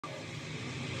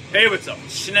Hey, what's up?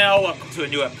 It's Chanel. Welcome to a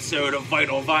new episode of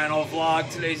Vital Vinyl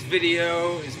Vlog. Today's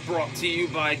video is brought to you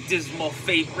by Dismal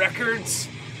Fate Records.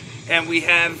 And we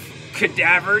have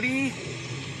Cadaverity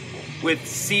with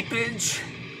Seepage,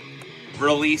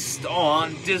 released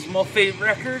on Dismal Fate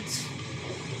Records.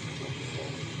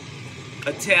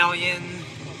 Italian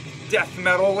death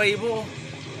metal label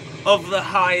of the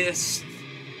highest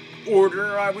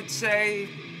order, I would say.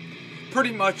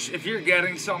 Pretty much, if you're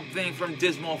getting something from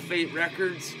Dismal Fate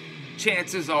Records,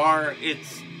 chances are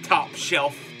it's top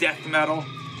shelf death metal.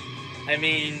 I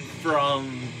mean,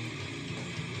 from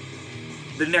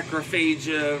the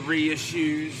Necrophagia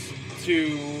reissues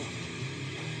to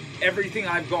everything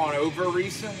I've gone over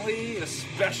recently,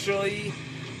 especially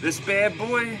this bad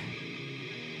boy,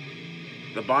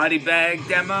 the Body Bag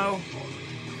demo.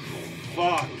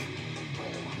 Fuck.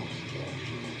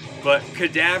 But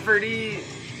Cadaverity,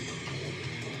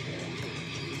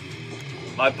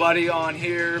 my buddy on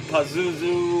here,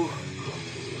 Pazuzu,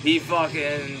 he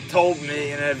fucking told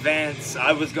me in advance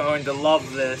I was going to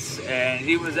love this, and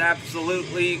he was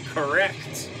absolutely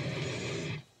correct.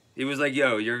 He was like,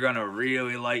 yo, you're gonna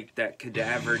really like that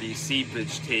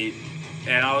Cadaverity-Seepage tape.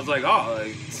 And I was like, oh,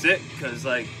 like, sick, because,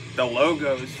 like, the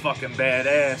logo is fucking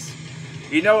badass.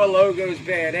 You know a logo's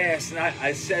badass, and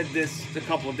I said this a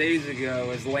couple days ago,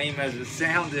 as lame as it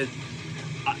sounded.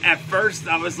 At first,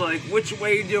 I was like, which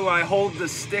way do I hold the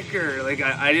sticker? Like,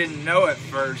 I didn't know at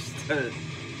first.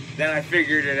 Then I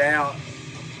figured it out.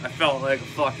 I felt like a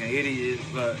fucking idiot,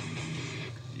 but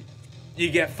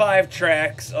you get 5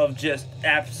 tracks of just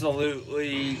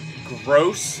absolutely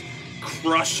gross,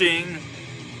 crushing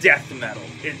death metal.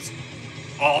 It's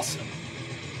awesome.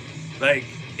 Like,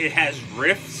 it has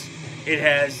riffs. It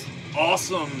has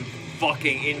awesome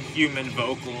fucking inhuman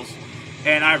vocals.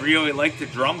 And I really like the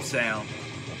drum sound.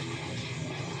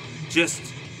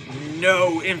 Just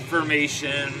no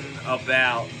information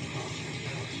about,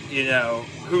 you know,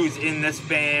 who's in this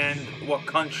band, what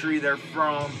country they're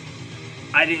from.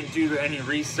 I didn't do any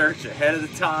research ahead of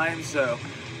the time, so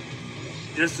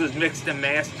this was mixed and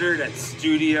mastered at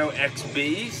Studio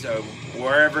XB, so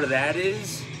wherever that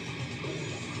is.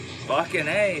 Fucking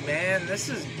A, man, this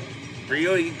is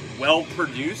really well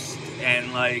produced,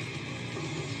 and like,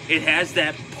 it has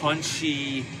that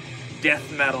punchy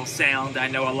death metal sound I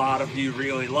know a lot of you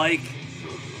really like,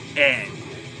 and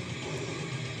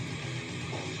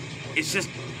it's just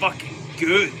fucking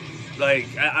good. Like,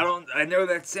 I know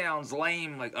that sounds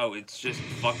lame, like, oh, it's just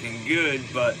fucking good,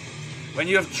 but when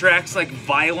you have tracks like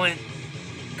Violent,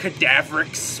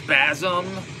 Cadaveric Spasm,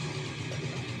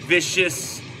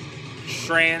 Vicious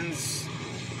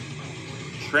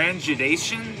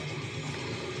Transudation,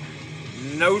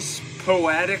 Nos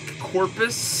Poetic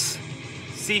Corpus,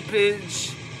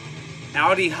 Seepage,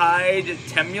 Aldehyde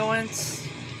Temulance.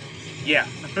 Yeah.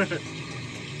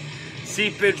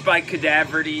 Seepage by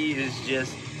Cadaverity is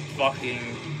just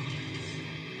fucking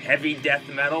heavy death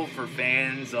metal for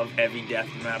fans of heavy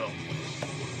death metal.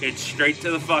 It's straight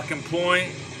to the fucking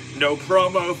point. No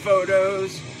promo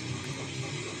photos.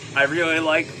 I really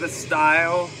like the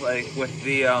style, like with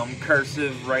the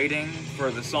cursive writing for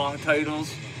the song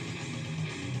titles.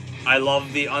 I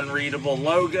love the unreadable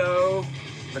logo.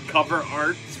 The cover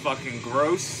art's fucking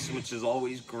gross, which is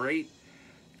always great.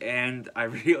 And I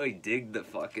really dig the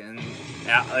fucking,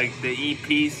 like, the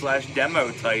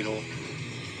EP/demo title,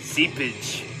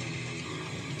 Seepage.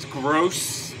 It's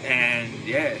gross, and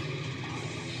yeah.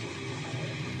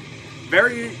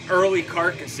 Very early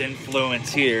Carcass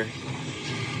influence here.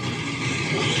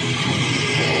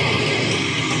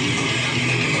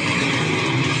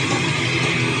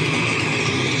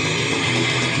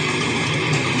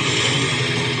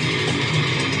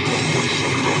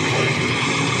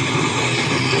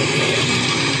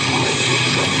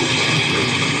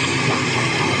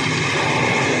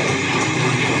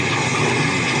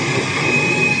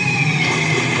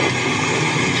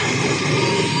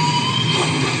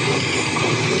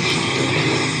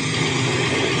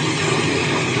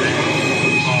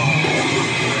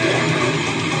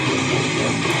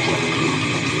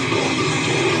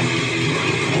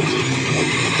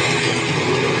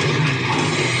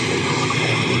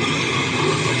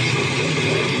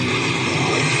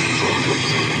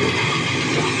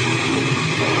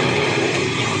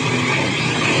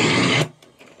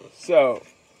 So,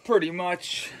 pretty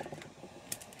much,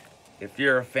 if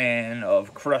you're a fan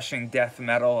of crushing death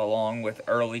metal along with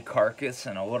early Carcass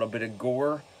and a little bit of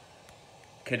gore,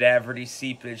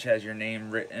 Cadaverity-Seepage has your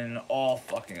name written all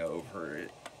fucking over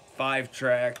it. 5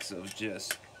 tracks of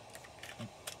just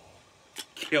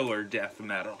killer death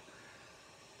metal.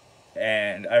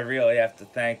 And I really have to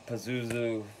thank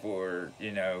Pazuzu for,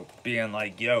 you know, being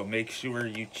like, yo, make sure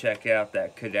you check out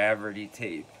that Cadaverity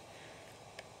tape.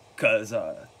 Because,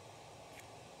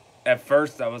 at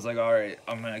first I was like, alright,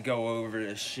 I'm gonna go over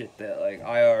this shit that, like,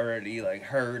 I already, like,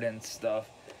 heard and stuff.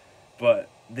 But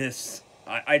this,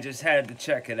 I just had to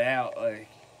check it out. Like,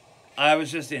 I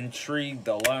was just intrigued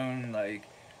alone, like,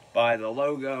 by the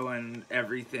logo and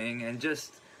everything. And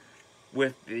just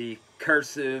with the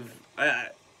cursive,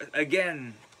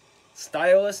 again,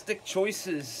 stylistic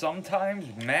choices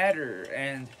sometimes matter.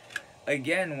 And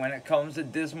again, when it comes to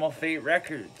Dismal Fate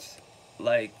Records,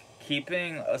 like,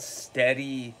 keeping a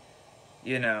steady,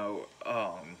 you know,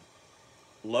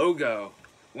 logo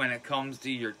when it comes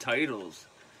to your titles,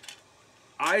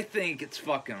 I think it's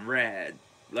fucking rad.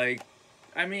 Like,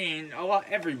 I mean,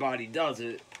 everybody does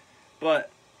it,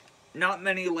 but not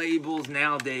many labels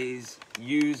nowadays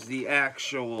use the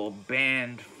actual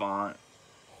band font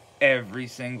every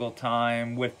single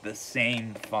time with the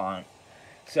same font.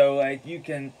 So, like, you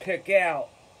can pick out,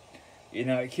 you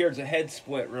know, here's a head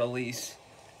split release,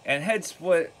 and head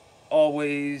split,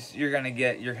 always, you're gonna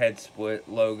get your head split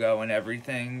logo and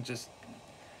everything, just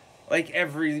like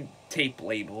every tape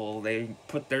label, they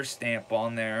put their stamp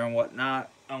on there and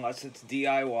whatnot, unless it's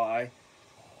DIY.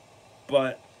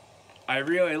 But I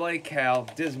really like how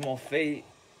Dismal Fate,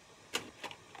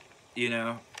 you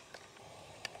know,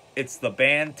 it's the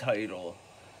band title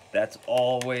that's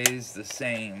always the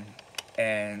same,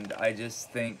 and I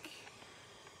just think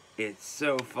it's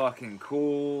so fucking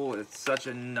cool. It's such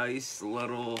a nice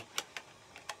little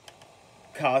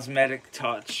cosmetic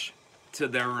touch to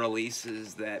their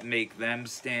releases that make them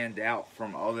stand out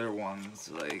from other ones.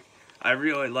 Like, I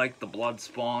really like the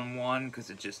Bloodspawn one because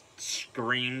it just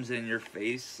screams in your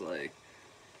face, like,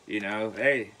 you know,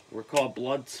 hey, we're called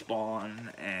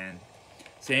Bloodspawn. And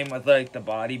same with, like, the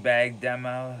Body Bag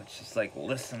demo. It's just like,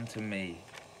 listen to me.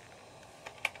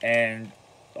 And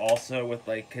also with,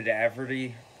 like,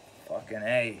 Cadaverity, fucking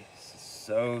A,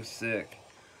 so sick.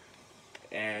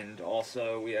 And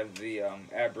also we have the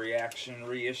Abreaction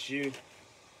reissue,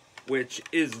 which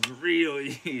is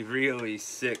really, really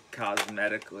sick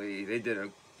cosmetically. They did a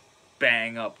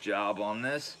bang-up job on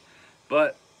this.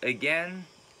 But, again,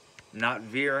 not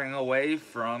veering away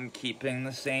from keeping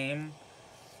the same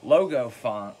logo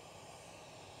font.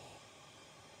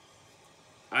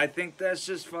 I think that's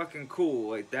just fucking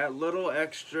cool. Like, that little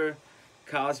extra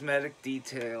cosmetic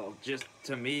detail just,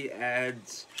 to me,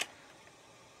 adds,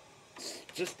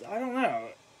 just, I don't know,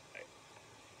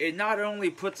 it not only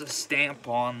puts a stamp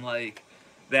on, like,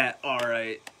 that,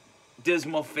 alright,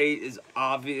 Dismal Fate is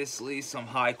obviously some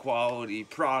high quality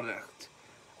product.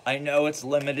 I know it's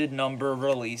limited number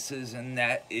releases, and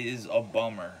that is a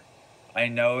bummer. I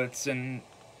know it's an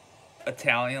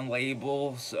Italian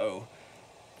label, so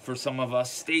for some of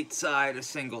us stateside, a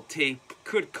single tape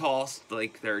could cost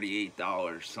like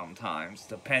 $38 sometimes,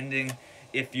 depending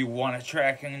if you want a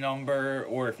tracking number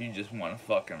or if you just want to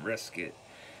fucking risk it.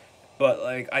 But,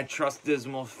 like, I trust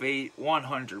Dismal Fate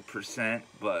 100%,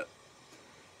 but,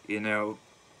 you know,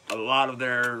 a lot of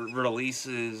their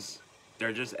releases,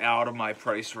 they're just out of my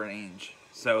price range.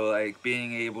 So, like,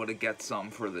 being able to get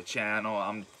some for the channel,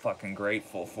 I'm fucking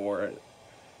grateful for it.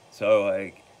 So,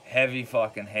 like, heavy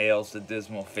fucking hails to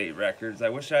Dismal Fate Records. I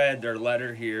wish I had their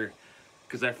letter here,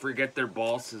 because I forget their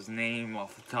boss's name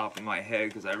off the top of my head,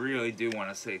 because I really do want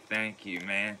to say thank you,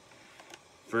 man,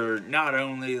 for not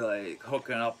only, like,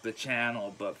 hooking up the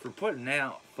channel, but for putting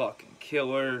out fucking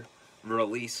killer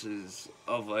releases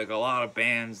of, like, a lot of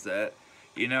bands that,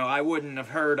 you know, I wouldn't have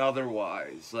heard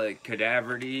otherwise. Like,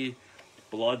 Cadaverity,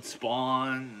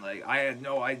 Bloodspawn, like, I had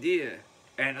no idea.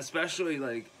 And especially,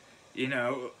 like, you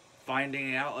know,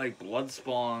 finding out, like,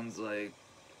 Bloodspawn's, like,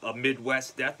 a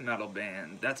Midwest death metal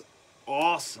band. That's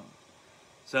awesome.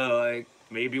 So, like,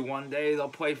 maybe one day they'll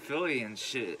play Philly and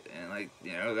shit. And, like,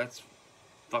 you know, that's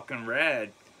fucking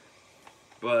rad.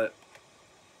 But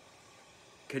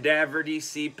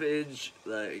Cadaverity-Seepage,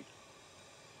 like,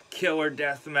 killer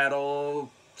death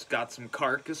metal. It's got some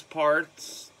carcass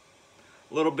parts,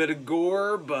 a little bit of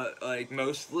gore, but, like,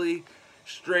 mostly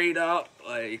straight up,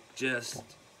 like, just,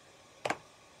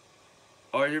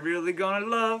 are you really gonna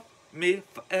love me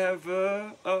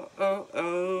forever? Oh, oh,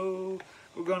 oh,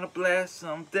 we're gonna blast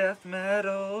some death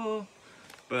metal.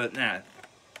 But nah,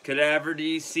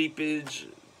 Cadaverity-Seepage,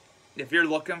 if you're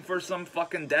looking for some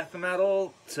fucking death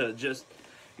metal to just,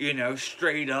 you know,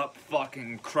 straight up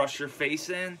fucking crush your face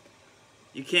in,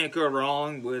 you can't go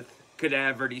wrong with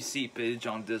Cadaverity-Seepage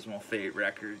on Dismal Fate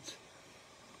Records.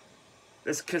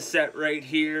 This cassette right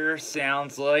here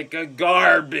sounds like a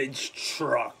garbage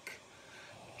truck.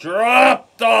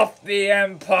 dropped off the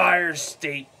Empire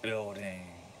State Building.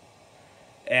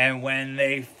 And when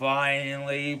they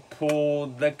finally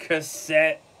pulled the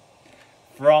cassette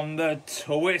from the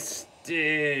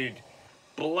twisted,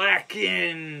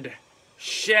 blackened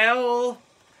shell,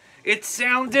 it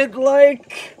sounded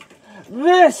like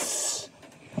this.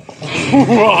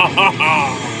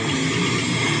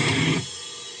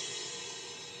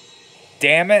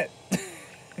 Damn it.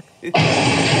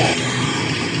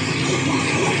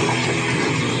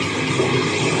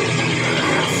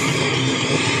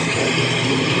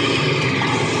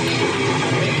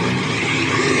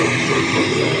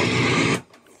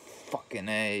 Fucking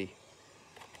A.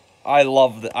 I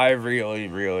really,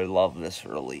 really love this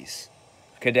release.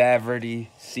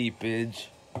 Cadaverity-Seepage.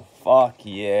 Fuck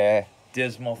yeah.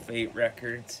 Dismal Fate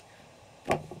Records.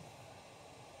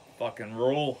 Fucking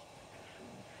rule.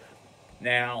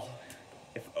 Now,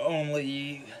 if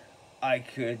only I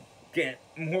could get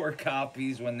more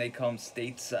copies when they come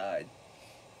stateside.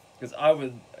 Because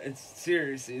it's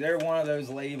seriously, they're one of those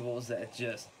labels that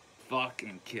just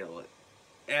fucking kill it.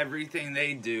 Everything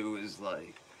they do is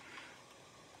like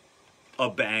a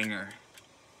banger.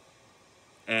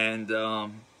 And,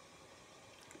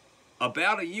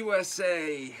 about a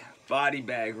USA body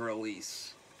bag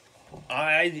release,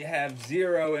 I have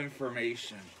zero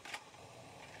information.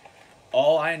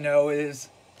 All I know is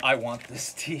I want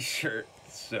this t-shirt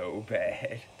so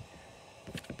bad.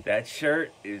 That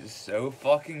shirt is so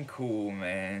fucking cool,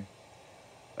 man.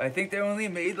 I think they only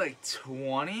made like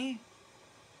 20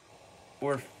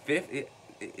 or 50.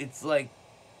 It's like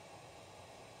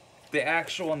the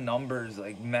actual numbers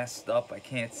like messed up. I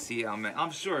can't see how many.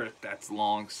 I'm sure that's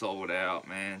long sold out,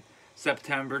 man.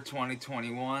 September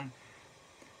 2021.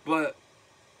 But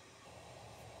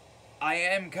I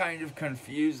am kind of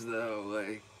confused though.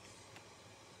 Like,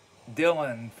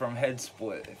 Dylan from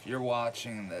Headsplit, if you're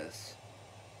watching this,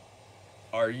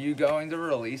 are you going to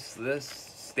release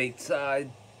this stateside?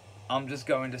 I'm just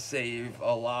going to save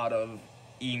a lot of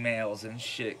emails and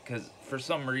shit, because for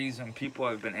some reason people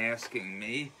have been asking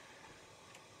me.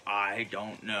 I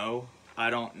don't know. I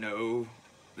don't know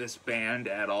this band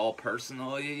at all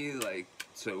personally, like,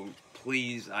 so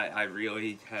please, I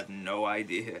really have no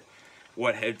idea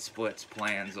what Headsplit's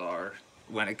plans are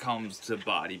when it comes to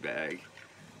body bag.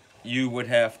 You would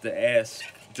have to ask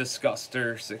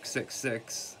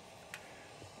Disguster666,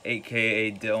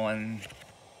 aka Dylan,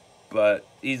 but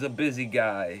he's a busy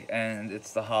guy and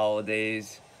it's the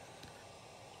holidays.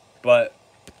 But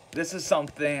this is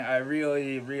something I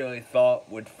really, really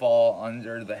thought would fall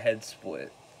under the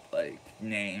Headsplit, like,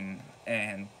 name,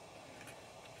 and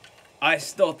I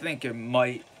still think it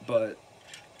might, but,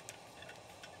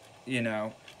 you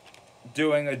know,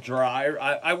 doing a dry,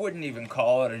 I wouldn't even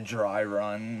call it a dry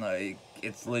run, like,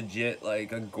 it's legit,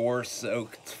 like, a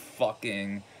gore-soaked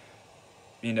fucking,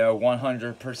 you know,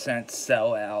 100%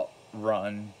 sellout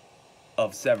run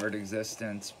of Severed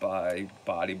Existence by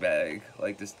Body Bag.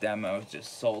 Like, this demo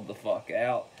just sold the fuck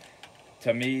out.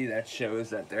 To me, that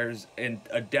shows that there's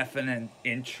a definite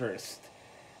interest.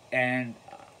 And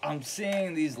I'm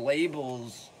seeing these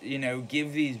labels, you know,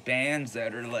 give these bands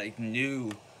that are, like,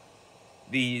 new,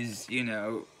 these, you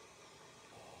know,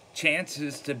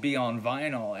 chances to be on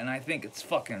vinyl. And I think it's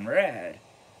fucking rad.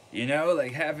 You know,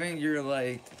 like, having your,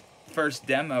 like, first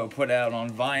demo put out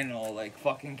on vinyl, like,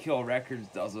 fucking Kill Records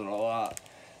does it a lot.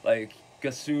 Like,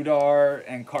 Gasudar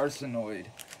and Carcinoid.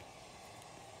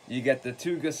 You get the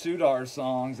 2 Gasudar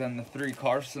songs and the 3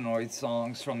 Carcinoid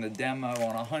songs from the demo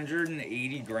on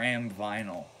 180 gram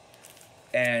vinyl.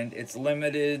 And it's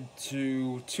limited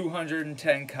to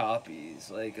 210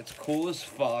 copies. Like, it's cool as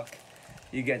fuck.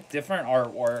 You get different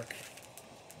artwork.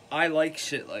 I like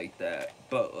shit like that.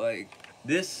 But, like,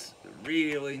 this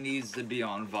really needs to be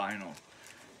on vinyl.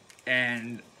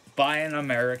 And by an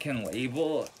American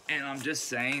label. And I'm just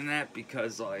saying that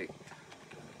because, like,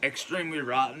 Extremely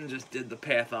Rotten just did the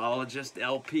Pathologist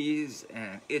LPs.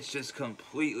 And it's just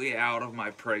completely out of my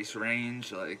price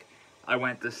range. Like, I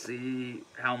went to see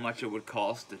how much it would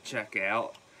cost to check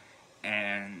out.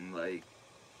 And, like,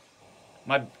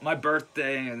 my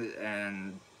birthday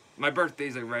and my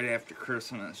birthday's like right after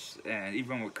Christmas, and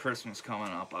even with Christmas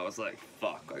coming up, I was like,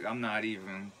 fuck, like, I'm not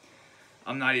even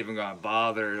gonna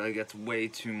bother, like, it's way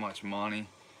too much money.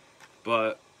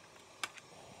 But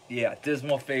yeah,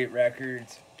 Dismal Fate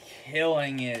Records,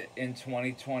 killing it in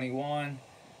 2021.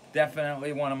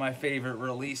 Definitely one of my favorite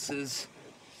releases.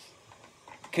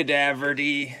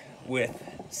 Cadaverity with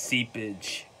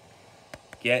Seepage.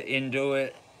 Get into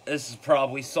it. This is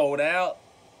probably sold out.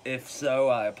 If so,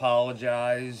 I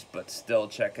apologize, but still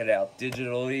check it out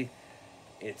digitally.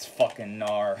 it's fucking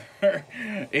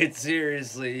it's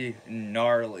seriously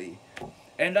gnarly.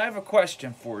 And I have a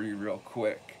question for you real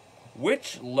quick.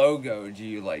 Which logo do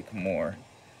you like more?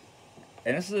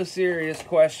 And this is a serious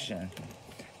question.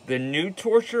 The new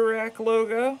Torture Rack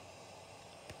logo?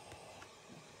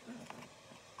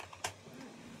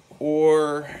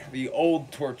 Or the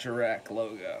old Torture Rack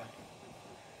logo?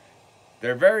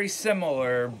 They're very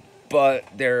similar, but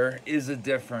there is a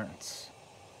difference.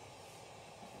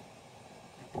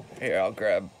 Here, I'll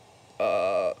grab,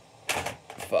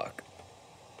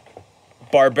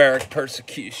 Barbaric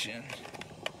Persecution.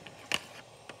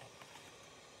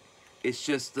 It's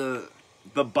just the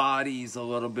body's a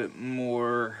little bit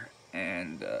more,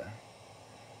 and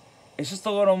it's just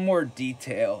a little more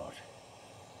detailed.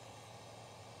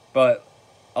 But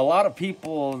a lot of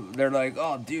people, they're like,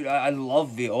 oh dude, I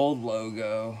love the old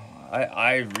logo.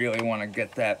 I really want to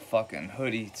get that fucking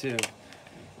hoodie too.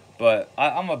 But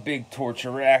I'm a big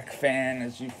Torture Rack fan,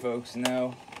 as you folks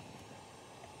know.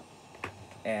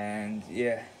 And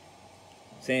yeah,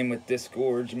 same with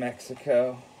Disgorge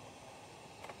Mexico.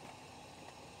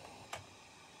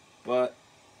 But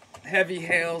heavy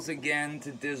hails again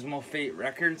to Dismal Fate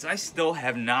Records. I still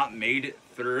have not made it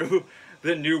through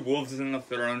the new Wolves in the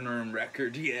Throne Room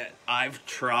record yet. I've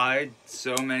tried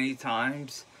so many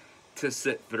times to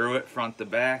sit through it front to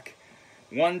back.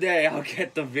 One day I'll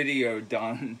get the video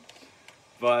done.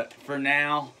 But for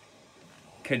now,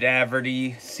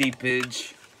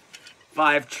 Cadaverity-Seepage,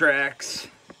 5 tracks,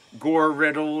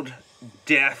 gore-riddled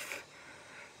death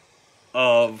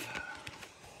of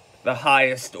the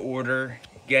highest order.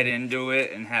 Get into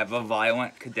it and have a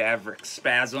violent cadaveric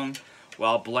spasm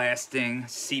while blasting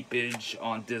Seepage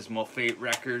on Dismal Fate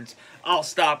Records. I'll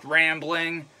stop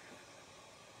rambling.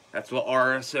 That's what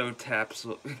RSO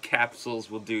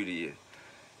capsules will do to you.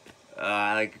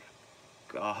 Like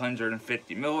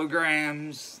 150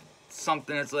 milligrams,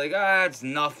 something that's like, it's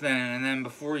nothing, and then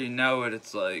before you know it,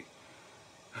 it's like,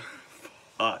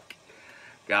 fuck,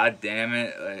 god damn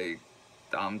it, like,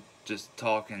 I'm just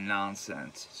talking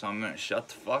nonsense. So I'm gonna shut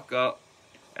the fuck up,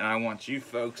 and I want you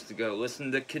folks to go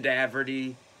listen to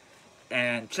Cadaverity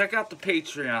and check out the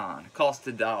Patreon. It costs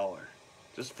 $1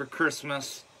 just for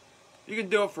Christmas. You can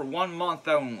do it for 1 month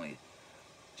only,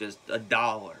 just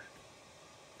 $1.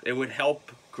 It would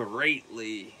help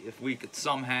greatly if we could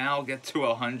somehow get to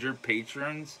 100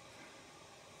 patrons.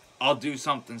 I'll do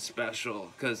something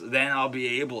special, because then I'll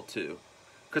be able to.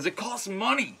 Because it costs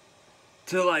money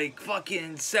to like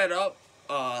fucking set up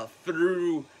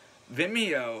through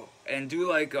Vimeo and do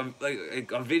like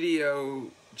a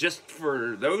video just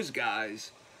for those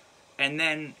guys. And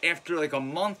then after like a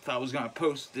month I was gonna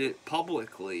post it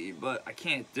publicly, but I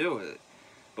can't do it.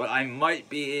 But I might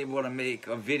be able to make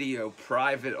a video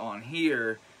private on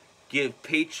here, give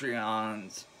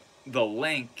Patreons the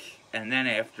link, and then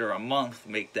after a month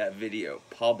make that video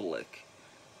public.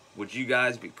 Would you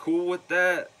guys be cool with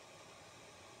that?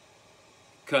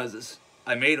 Because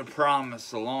I made a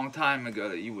promise a long time ago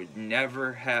that you would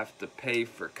never have to pay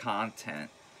for content.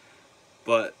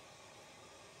 But,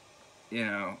 you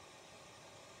know,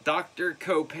 doctor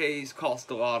co-pays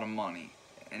cost a lot of money.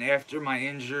 And after my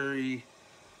injury,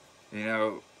 you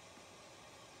know,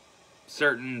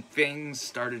 certain things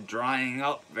started drying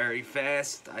up very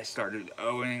fast. I started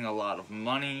owing a lot of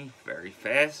money very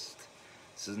fast.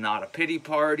 This is not a pity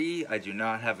party. I do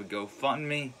not have a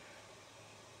GoFundMe.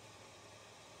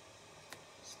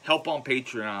 Help on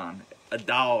Patreon,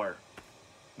 $1.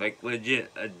 Like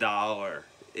legit, $1.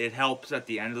 It helps at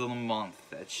the end of the month.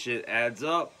 That shit adds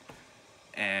up.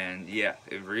 And yeah,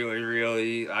 it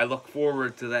really, I look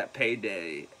forward to that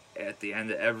payday at the end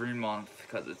of every month,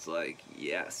 because it's like,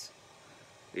 yes,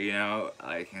 you know,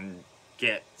 I can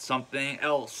get something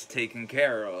else taken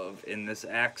care of in this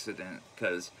accident,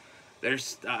 because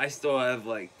I still have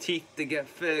like teeth to get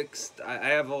fixed. I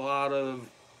have a lot of,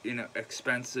 you know,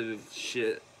 expensive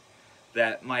shit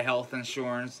that my health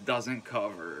insurance doesn't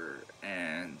cover.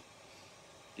 And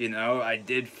you know, I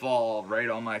did fall right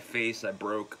on my face. I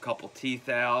broke a couple teeth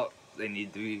out. They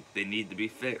need to be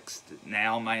fixed.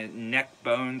 Now my neck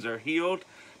bones are healed,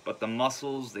 but the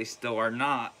muscles, they still are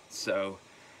not. So,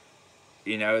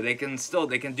 you know, they can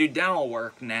do dental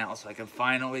work now, so I can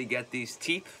finally get these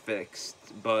teeth fixed,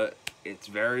 but it's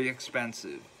very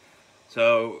expensive.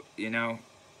 So, you know,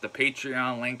 the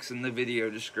Patreon link's in the video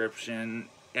description.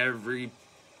 Every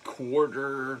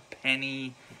quarter,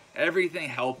 penny, everything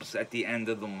helps at the end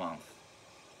of the month.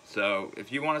 So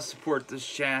if you want to support this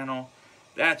channel,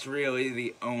 that's really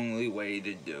the only way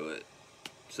to do it.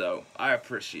 So I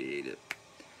appreciate it.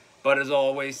 But as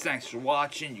always, thanks for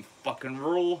watching. You fucking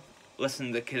rule.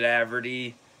 Listen to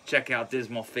Cadaverity. Check out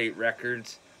Dismal Fate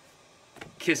Records.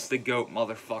 Kiss the goat,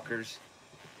 motherfuckers.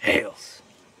 Ails.